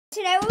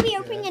today we'll be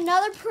opening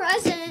another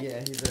present. Yeah,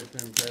 he's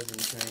opening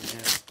presents right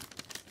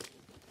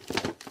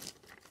now.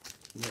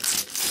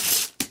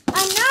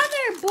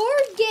 Another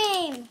board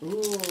game.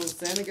 Ooh,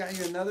 Santa got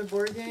you another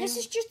board game? This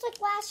is just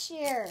like last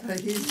year.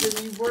 He's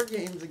giving you board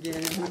games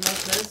again. He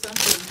must know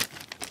something.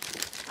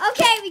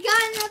 Okay, we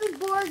got another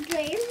board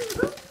game.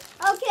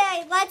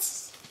 Okay,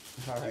 let's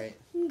Alright.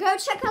 go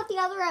check out the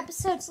other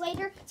episodes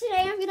later. Today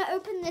I'm going to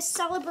open this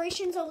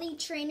Celebrations Elite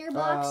Trainer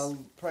box.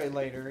 Probably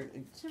later.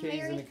 Some Katie's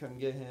very- going to come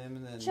get him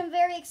and which then I'm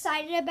very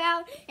excited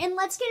about. And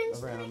let's get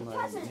into the around like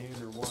present.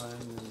 noon or 1.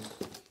 And,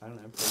 I don't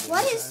know.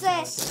 What is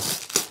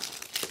this?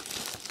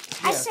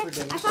 Yeah, I for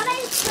dinner. thought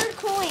I heard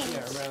coins.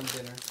 Yeah, around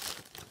dinner.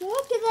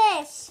 Look at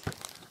this.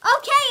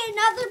 Okay,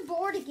 another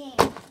board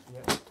game.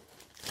 Yep.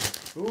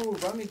 Ooh,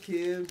 Rummy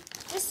Cube.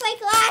 Just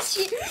like last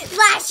year.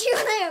 Last year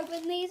when I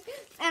opened these.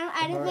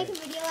 I didn't make a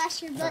Alright. video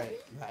last year, but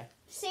Alright, bye.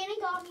 Santa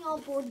got me all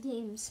board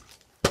games.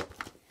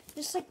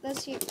 Just like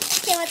this year.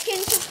 Okay, let's get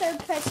into the third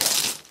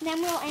present. And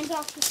then we'll end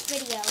off this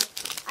video.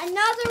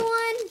 Another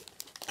one.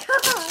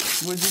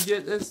 What'd you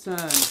get this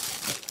time?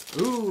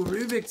 Ooh,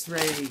 Rubik's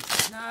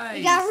Race. Nice.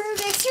 We got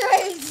Rubik's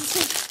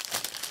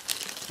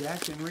Race.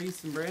 Jack and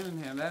Reese and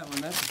Brandon have that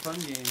one. That's a fun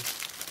game.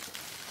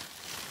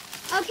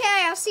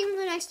 Okay, I'll see you in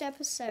the next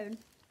episode.